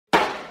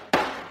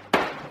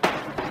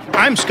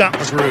I'm Scott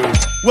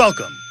McGrew.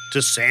 Welcome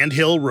to Sand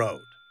Hill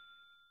Road.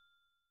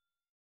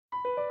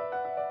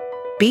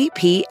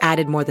 BP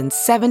added more than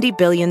 $70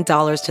 billion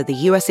to the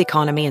U.S.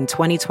 economy in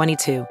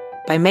 2022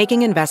 by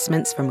making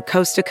investments from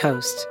coast to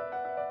coast.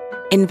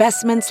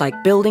 Investments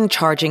like building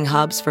charging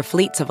hubs for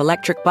fleets of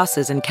electric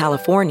buses in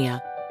California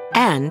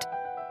and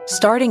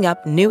starting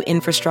up new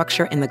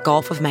infrastructure in the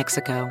Gulf of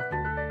Mexico.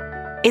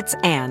 It's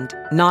and,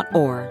 not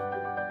or.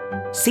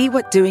 See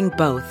what doing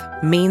both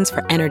means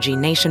for energy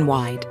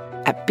nationwide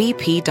at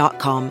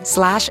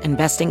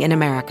bp.com/investing in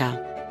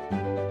America.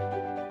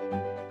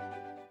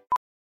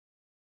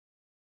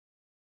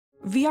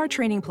 VR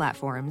training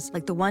platforms,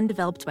 like the one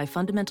developed by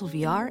Fundamental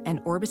VR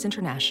and Orbis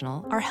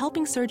International, are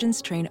helping surgeons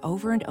train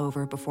over and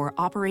over before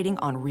operating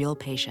on real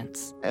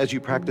patients. As you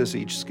practice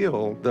each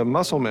skill, the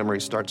muscle memory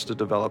starts to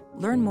develop.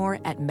 Learn more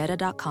at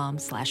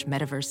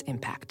meta.com/metaverse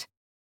impact.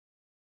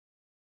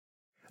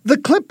 The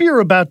clip you're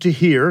about to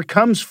hear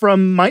comes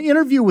from my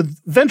interview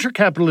with venture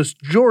capitalist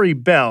Jory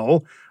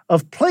Bell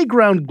of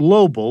Playground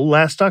Global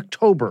last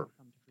October.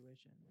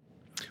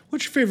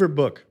 What's your favorite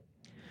book?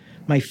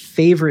 My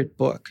favorite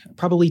book,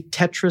 probably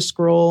Tetra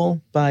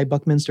Scroll by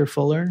Buckminster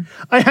Fuller.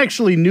 I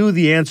actually knew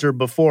the answer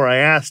before I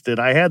asked it.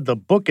 I had the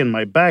book in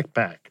my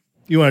backpack.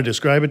 You want to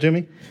describe it to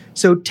me?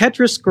 So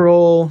Tetra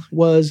Scroll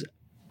was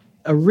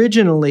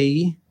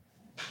originally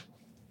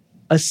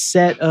a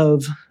set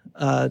of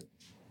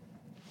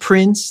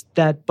prints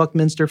that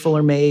Buckminster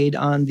Fuller made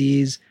on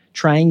these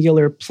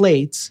triangular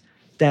plates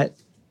that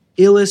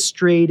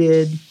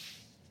illustrated...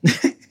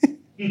 Yep,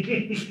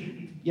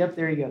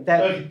 there you go.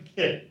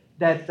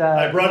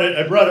 I brought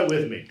it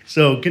with me.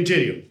 So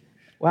continue.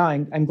 Wow,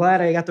 I'm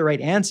glad I got the right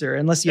answer.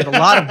 Unless you have a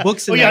lot of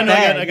books in that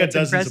bag. I got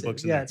dozens of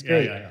books in there. It's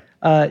great.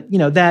 Yeah.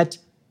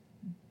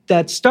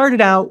 That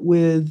started out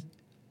with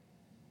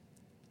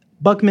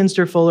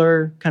Buckminster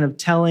Fuller kind of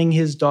telling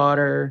his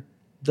daughter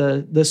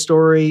the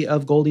story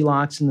of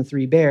Goldilocks and the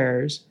Three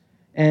Bears,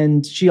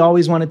 and she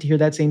always wanted to hear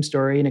that same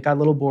story, and it got a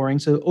little boring.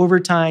 So over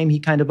time, he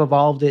kind of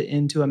evolved it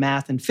into a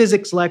math and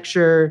physics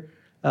lecture,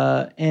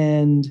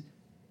 and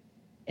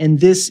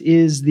this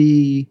is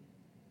the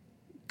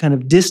kind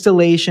of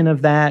distillation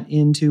of that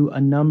into a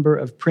number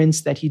of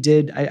prints that he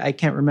did. I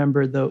can't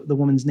remember the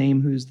woman's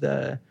name who's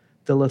the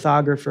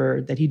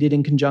lithographer that he did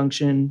in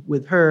conjunction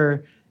with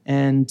her,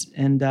 and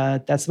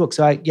that's the book.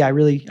 So I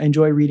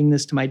enjoy reading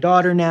this to my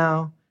daughter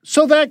now.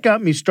 So that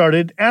got me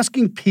started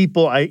asking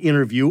people I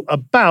interview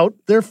about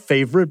their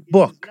favorite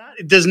book.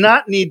 It does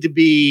not need to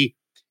be,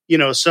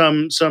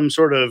 some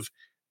sort of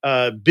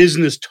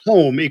business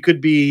tome. It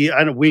could be,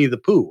 Winnie the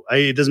Pooh.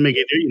 It doesn't make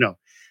it,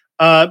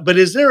 But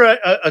is there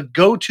a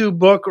go-to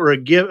book or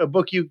a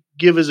book you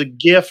give as a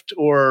gift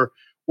or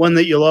one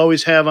that you'll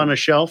always have on a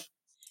shelf?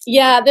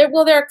 Yeah, there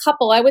are a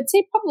couple. I would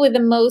say probably the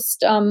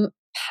most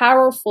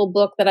powerful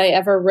book that I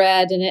ever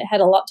read, and it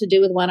had a lot to do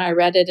with when I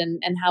read it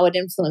and how it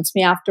influenced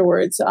me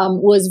afterwards,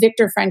 was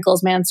Viktor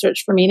Frankl's Man's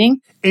Search for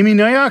Meaning. Amy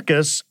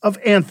Niakas of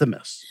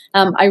Anthemis.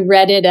 I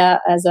read it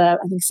as a,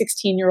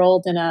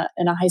 16-year-old in a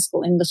high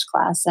school English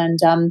class, and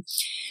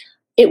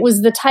it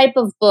was the type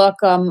of book.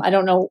 I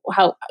don't know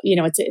how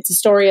it's a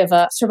story of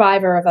a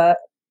survivor of a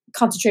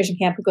concentration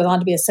camp who goes on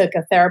to be a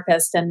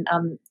psychotherapist, and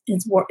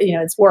his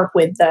work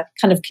with the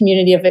kind of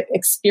community of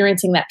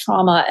experiencing that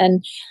trauma.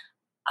 And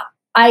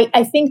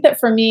I think that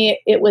for me,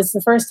 it was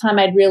the first time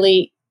I'd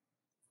really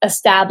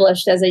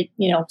established as a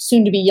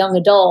soon to be young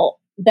adult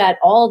that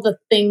all the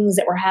things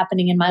that were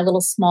happening in my little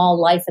small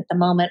life at the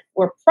moment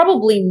were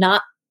probably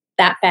not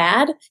that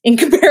bad in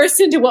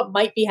comparison to what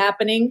might be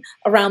happening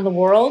around the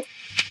world.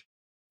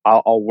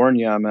 I'll warn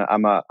you,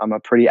 I'm a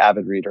pretty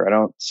avid reader. I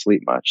don't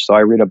sleep much, so I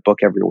read a book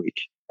every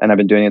week, and I've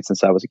been doing it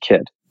since I was a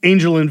kid.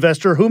 Angel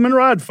investor Hooman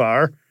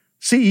Rodfar,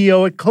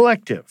 CEO at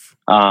Collective.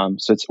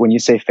 So it's when you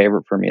say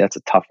favorite for me, that's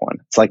a tough one.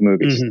 It's like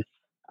movies.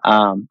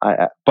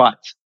 Mm-hmm. But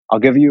I'll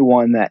give you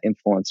one that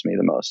influenced me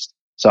the most.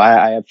 So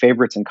I have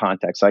favorites in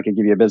context. So I could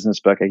give you a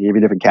business book. I could give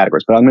you different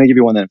categories, but I'm going to give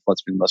you one that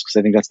influenced me the most because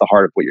I think that's the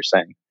heart of what you're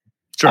saying.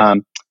 Sure.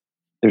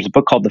 There's a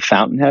book called The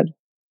Fountainhead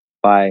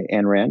by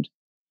Ayn Rand.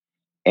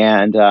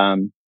 And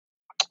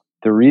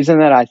the reason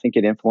that I think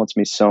it influenced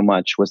me so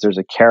much was there's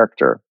a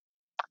character,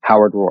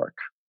 Howard Rourke.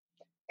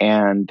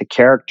 And the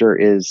character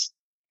is,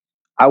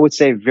 I would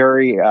say,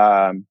 very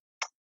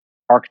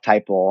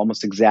archetypal,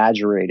 almost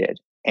exaggerated.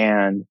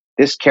 And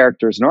this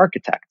character is an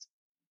architect,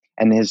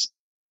 and his,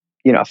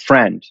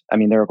 friend. I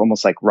mean, they're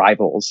almost like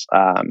rivals.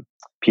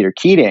 Peter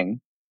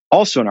Keating,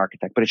 also an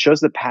architect, but it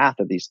shows the path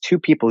of these two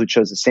people who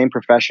chose the same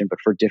profession, but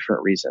for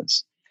different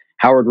reasons.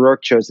 Howard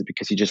Rourke chose it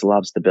because he just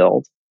loves to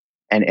build,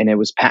 and it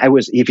was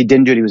if he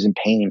didn't do it, he was in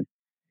pain.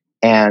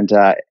 And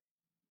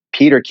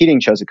Peter Keating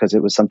chose it because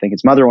it was something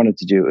his mother wanted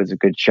to do. It was a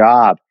good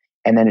job.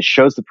 And then it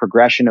shows the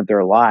progression of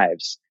their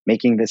lives,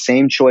 making the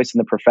same choice in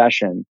the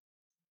profession,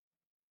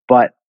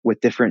 but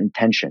with different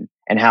intention.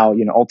 And how,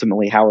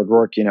 ultimately Howard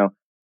Rourke,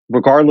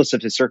 regardless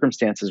of his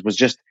circumstances, was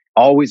just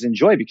always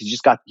enjoyed because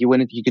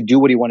he could do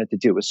what he wanted to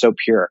do. It was so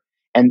pure.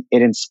 And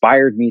it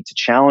inspired me to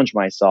challenge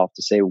myself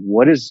to say,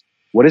 what is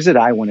it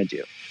I want to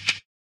do?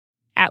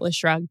 Atlas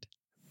shrugged.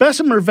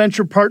 Bessemer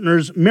Venture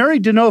Partners Mary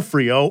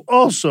D'Onofrio,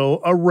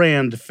 also a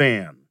Rand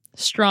fan.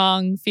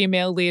 Strong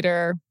female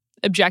leader,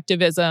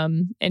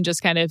 objectivism, and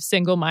just kind of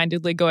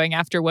single-mindedly going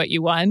after what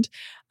you want.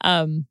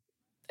 I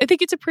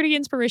think it's a pretty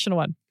inspirational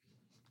one.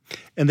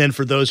 And then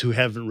for those who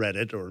haven't read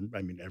it, or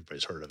I mean,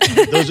 everybody's heard of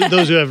it,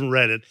 those who haven't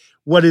read it,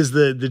 what is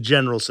the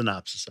general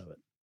synopsis of it?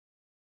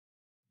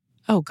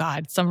 Oh,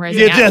 God,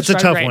 summarizing that's a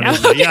tough one,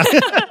 isn't it? Yeah.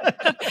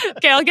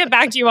 Okay, I'll get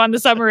back to you on the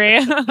summary.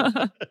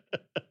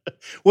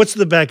 What's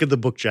the back of the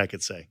book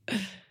jacket say?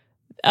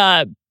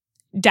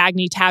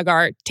 Dagny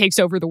Taggart takes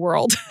over the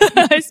world.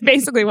 It's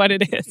basically what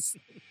it is.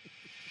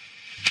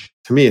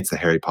 To me, it's the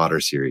Harry Potter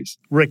series.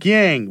 Rick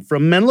Yang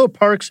from Menlo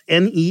Park's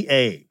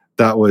NEA.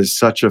 That was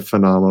such a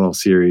phenomenal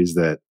series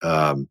that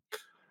I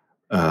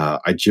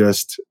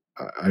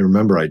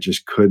remember I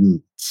just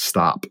couldn't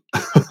stop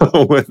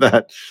with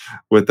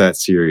that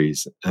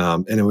series.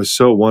 And it was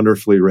so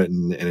wonderfully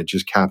written, and it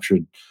just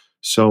captured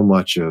so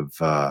much of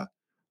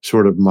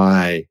sort of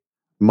my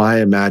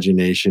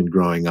imagination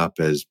growing up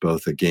as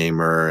both a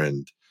gamer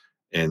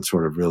and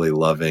sort of really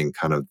loving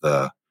kind of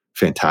the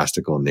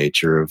fantastical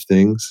nature of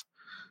things.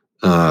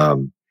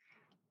 And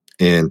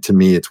to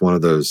me, it's one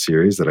of those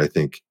series that I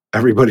think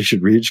everybody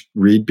should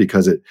read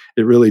because it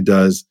really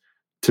does,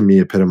 to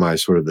me,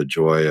 epitomize sort of the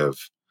joy of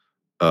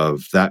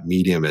that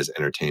medium as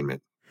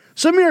entertainment.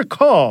 Samir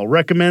Kaul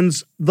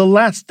recommends The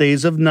Last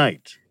Days of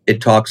Night.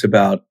 It talks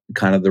about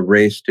kind of the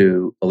race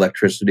to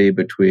electricity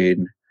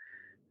between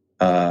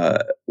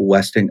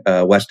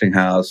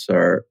Westinghouse,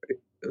 or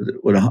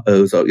it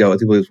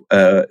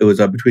was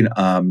between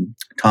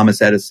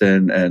Thomas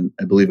Edison and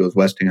I believe it was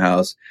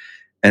Westinghouse,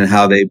 and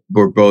how they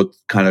were both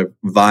kind of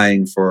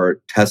vying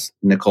for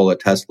Nikola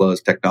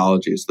Tesla's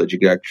technology so that you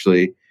could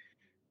actually,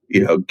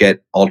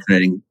 get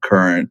alternating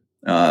current,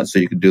 so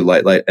you could do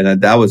light.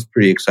 And that was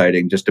pretty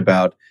exciting just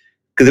about,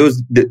 because it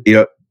was,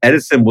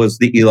 Edison was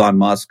the Elon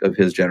Musk of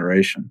his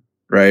generation,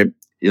 right?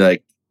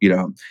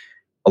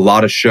 A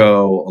lot of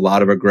show, a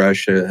lot of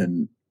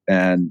aggression,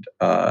 and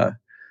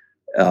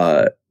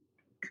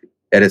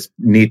it's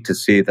neat to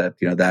see that,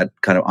 that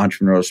kind of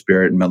entrepreneurial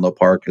spirit in Menlo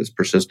Park has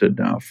persisted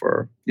now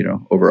for,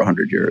 over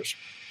 100 years.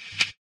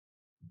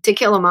 To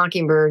Kill a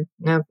Mockingbird.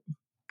 No,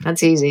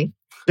 that's easy.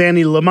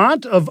 Danny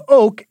Lamont of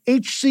Oak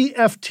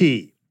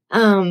HCFT.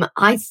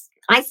 I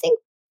think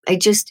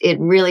it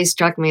really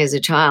struck me as a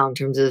child in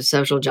terms of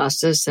social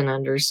justice and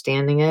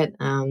understanding it,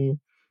 and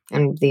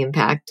the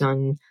impact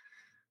on,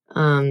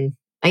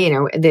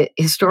 the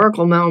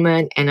historical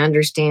moment and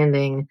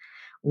understanding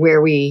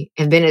where we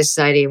have been as a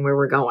society and where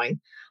we're going.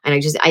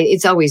 And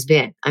it's always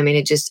been. I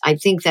mean, I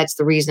think that's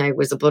the reason I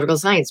was a political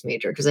science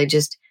major, because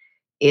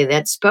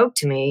that spoke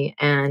to me,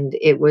 and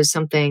it was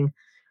something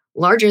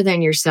larger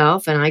than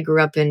yourself. And I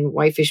grew up in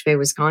Whitefish Bay,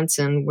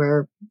 Wisconsin,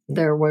 where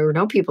there were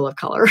no people of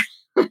color.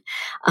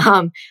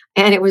 And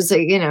it was,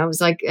 it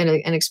was like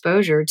an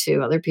exposure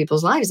to other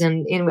people's lives.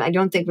 And I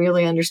don't think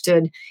really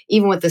understood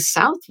even what the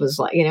South was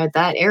like, at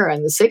that era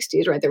in the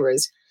 60s, right? There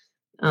was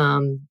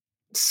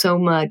so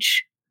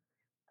much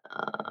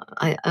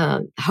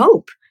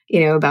hope,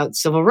 about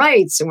civil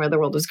rights and where the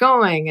world was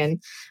going,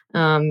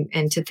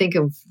 and to think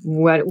of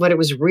what it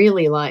was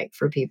really like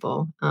for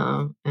people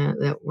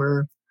that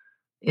were,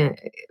 in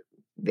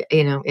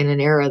an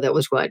era that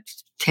was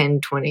 10,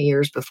 20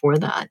 years before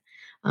that,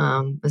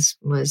 was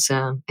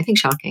I think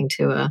shocking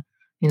to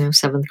a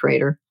seventh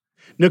grader.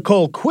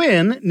 Nicole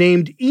Quinn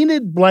named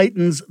Enid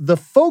Blyton's The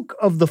Folk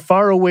of the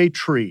Faraway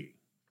Tree.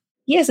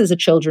 Yes, it's a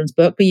children's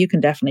book, but you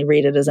can definitely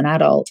read it as an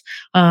adult.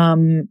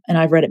 And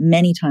I've read it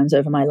many times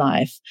over my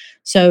life.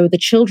 So the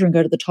children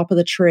go to the top of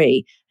the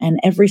tree, and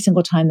every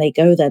single time they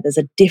go there, there's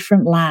a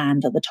different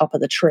land at the top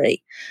of the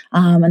tree.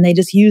 And they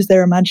just use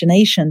their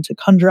imagination to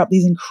conjure up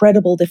these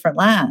incredible different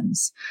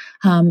lands.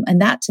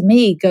 And that, to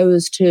me,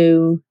 goes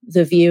to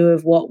the view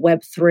of what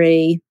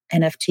Web3,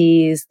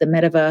 NFTs, the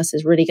metaverse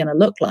is really going to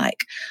look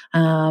like.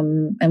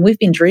 And we've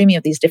been dreaming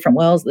of these different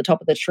worlds at the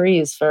top of the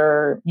trees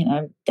for,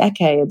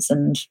 decades.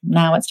 And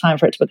now it's time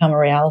for it to become a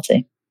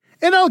reality.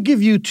 And I'll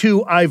give you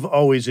two I've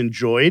always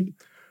enjoyed.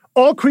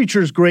 All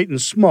Creatures Great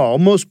and Small.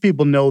 Most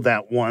people know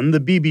that one. The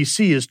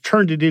BBC has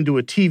turned it into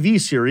a TV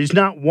series,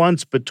 not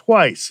once, but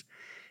twice.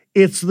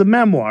 It's the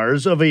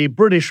memoirs of a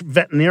British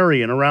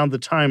veterinarian around the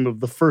time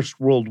of the First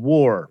World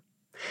War.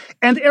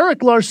 And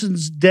Erik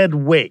Larson's Dead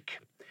Wake.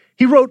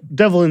 He wrote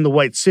Devil in the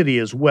White City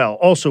as well,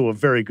 also a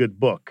very good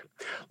book.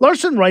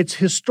 Larson writes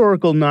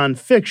historical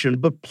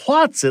nonfiction, but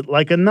plots it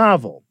like a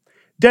novel.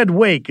 Dead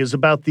Wake is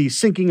about the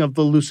sinking of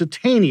the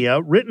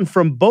Lusitania, written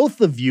from both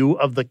the view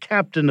of the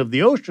captain of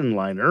the ocean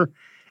liner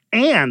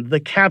and the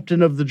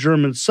captain of the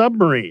German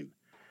submarine.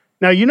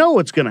 Now, you know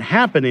what's going to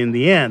happen in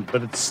the end,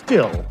 but it's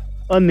still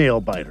a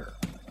nail-biter.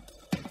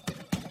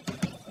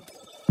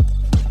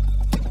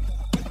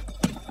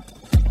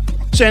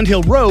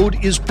 Sandhill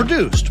Road is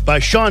produced by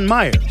Sean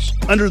Myers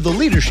under the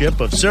leadership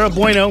of Sarah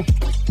Bueno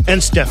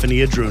and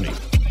Stephanie Adruni.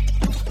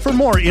 For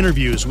more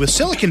interviews with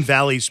Silicon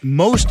Valley's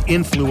most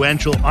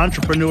influential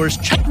entrepreneurs,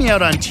 check me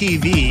out on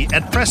TV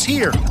at Press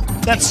Here.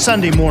 That's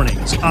Sunday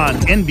mornings on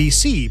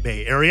NBC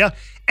Bay Area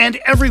and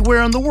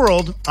everywhere in the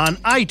world on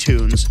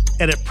iTunes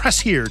and at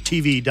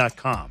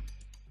PressHereTV.com.